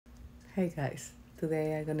Hey guys,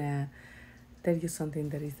 today I'm gonna tell you something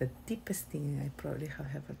that is the deepest thing I probably have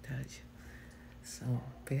ever told you. So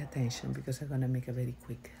pay attention because I'm gonna make a very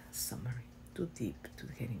quick summary. Too deep to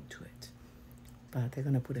get into it, but I'm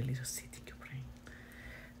gonna put a little seed in your brain.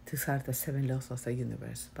 These are the 7 laws of the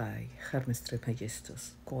universe by Hermes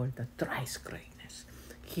Trismegistus, called the thrice greatness.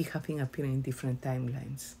 He have been appearing in different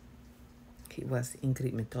timelines. He was in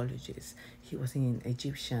Greek mythologies. He was in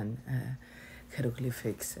Egyptian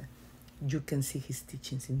hieroglyphics. You can see his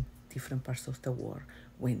teachings in different parts of the world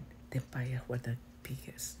when the empires were the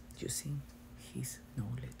biggest, using his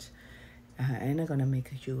knowledge. And I'm gonna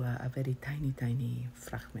make you a very tiny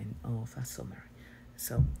fragment of a summary.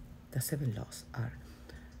 So the 7 laws are,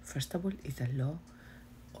 first of all, is the law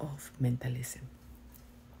of mentalism.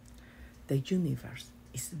 The universe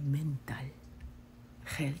is mental,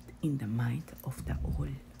 held in the mind of the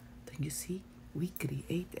all. Don't you see? We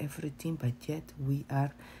create everything, but yet we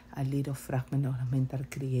are a little fragment of a mental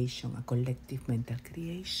creation, a collective mental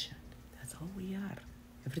creation. That's all we are.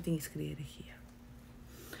 Everything is created here.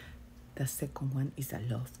 The second one is the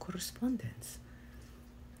law of correspondence.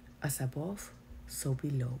 As above, so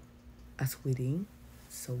below. As within,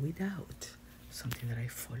 so without. Something that I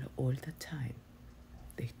follow all the time.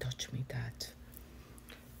 They touch me that.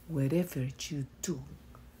 Wherever you do,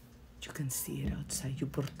 you can see it outside. You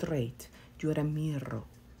portray it. You are a mirror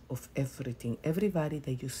of everything. Everybody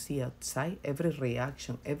that you see outside, every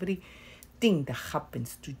reaction, everything that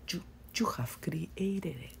happens to you, you have created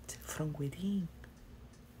it from within.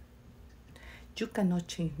 You cannot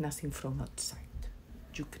change nothing from outside.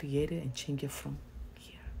 You create it and change it from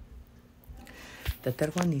here. The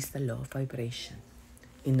third one is the law of vibration.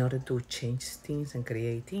 In order to change things and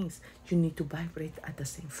create things, you need to vibrate at the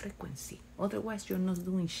same frequency. Otherwise, you're not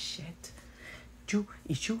doing shit.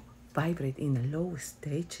 If you vibrate in a low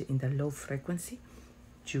stage, in the low frequency,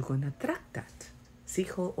 you're gonna attract that. See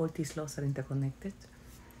how all these laws are interconnected?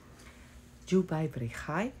 You vibrate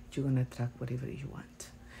high, you're gonna attract whatever you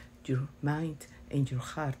want. Your mind and your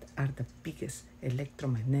heart are the biggest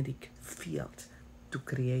electromagnetic field to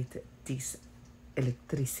create this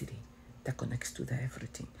electricity that connects to the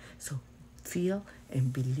everything. So feel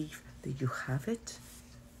and believe that you have it,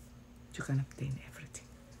 you can obtain everything.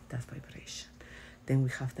 That's vibration. Then we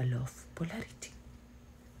have the law of polarity.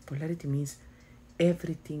 Polarity means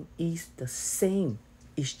everything is the same.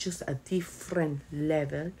 It's just a different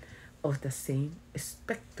level of the same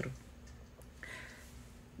spectrum.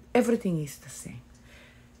 Everything is the same.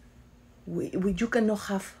 You cannot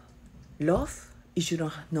have love if you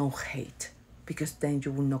don't have no hate, because then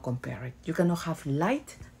you will not compare it. You cannot have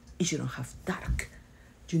light if you don't have dark.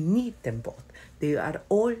 You need them both. They are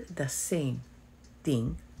all the same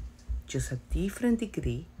thing, just a different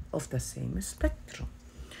degree of the same spectrum.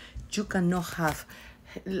 You cannot have,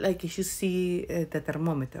 like if you see the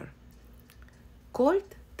thermometer, cold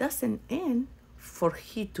doesn't end for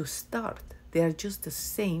heat to start. They are just the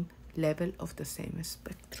same level of the same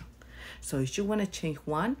spectrum. So if you want to change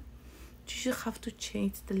one, you should have to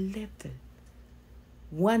change the level.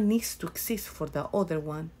 One needs to exist for the other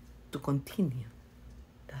one to continue.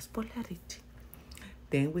 That's polarity.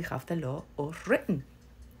 Then we have the law of rhythm.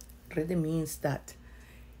 Rhythm means that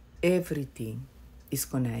everything is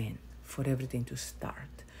gonna end for everything to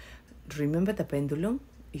start. Remember the pendulum?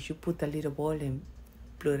 If you put a little ball and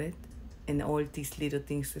put it, and all these little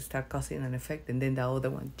things start causing an effect, and then the other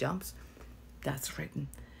one jumps, that's rhythm.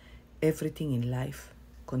 Everything in life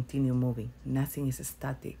continue moving. Nothing is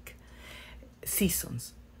static.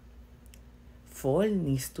 Seasons. Fall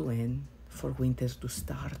needs to end for winter to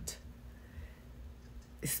start.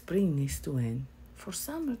 Spring needs to end for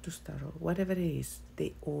summer to start, or whatever it is.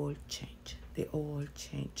 They all change. They all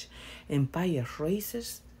change. Empire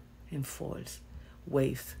rises and falls.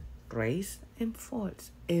 Waves rise and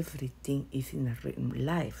falls. Everything is in a rhythm.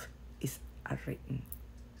 Life is a rhythm.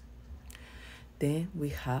 Then we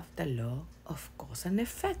have the law of cause and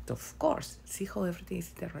effect, of course. See how everything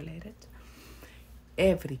is interrelated?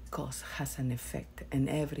 Every cause has an effect, and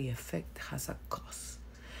every effect has a cause.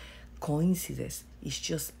 Coincidence is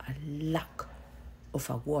just a lack of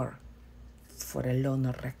a word for a law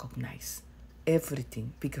not recognized.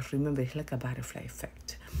 Everything, because remember, it's like a butterfly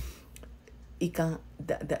effect. It can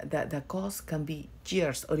the cause can be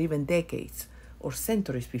years or even decades or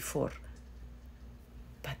centuries before,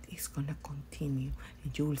 but it's gonna continue,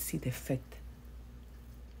 and you will see the effect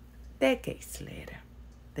decades later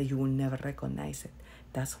that you will never recognize it.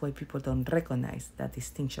 That's why people don't recognize that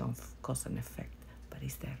distinction of cause and effect, but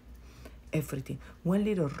it's there. Everything. One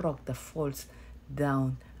little rock that falls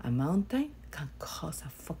down a mountain can cause a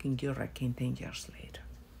fucking hurricane 10 years later.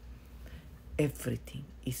 Everything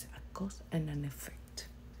is a cause and an effect.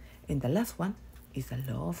 And the last one is the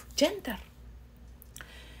law of gender.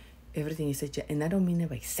 Everything is and I don't mean it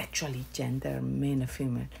by sexually gender, male or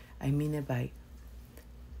female. I mean it by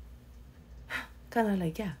kind of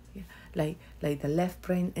like like the left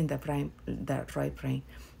brain and the right brain,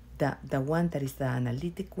 the one that is the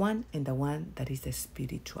analytic one and the one that is the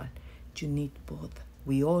spiritual. You need both.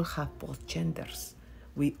 We all have both genders.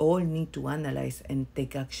 We all need to analyze and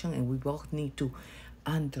take action, and we both need to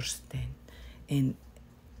understand and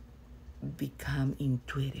become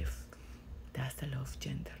intuitive. That's the law of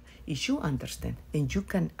gender. If you understand and you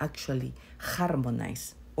can actually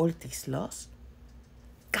harmonize all these laws,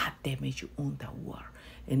 God damn it, you own the war.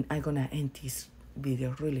 And I'm gonna end this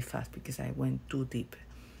video really fast because I went too deep.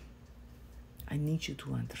 I need you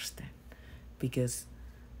to understand because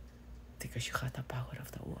you have the power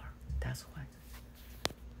of the war. That's why.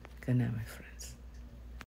 Good night, my friend.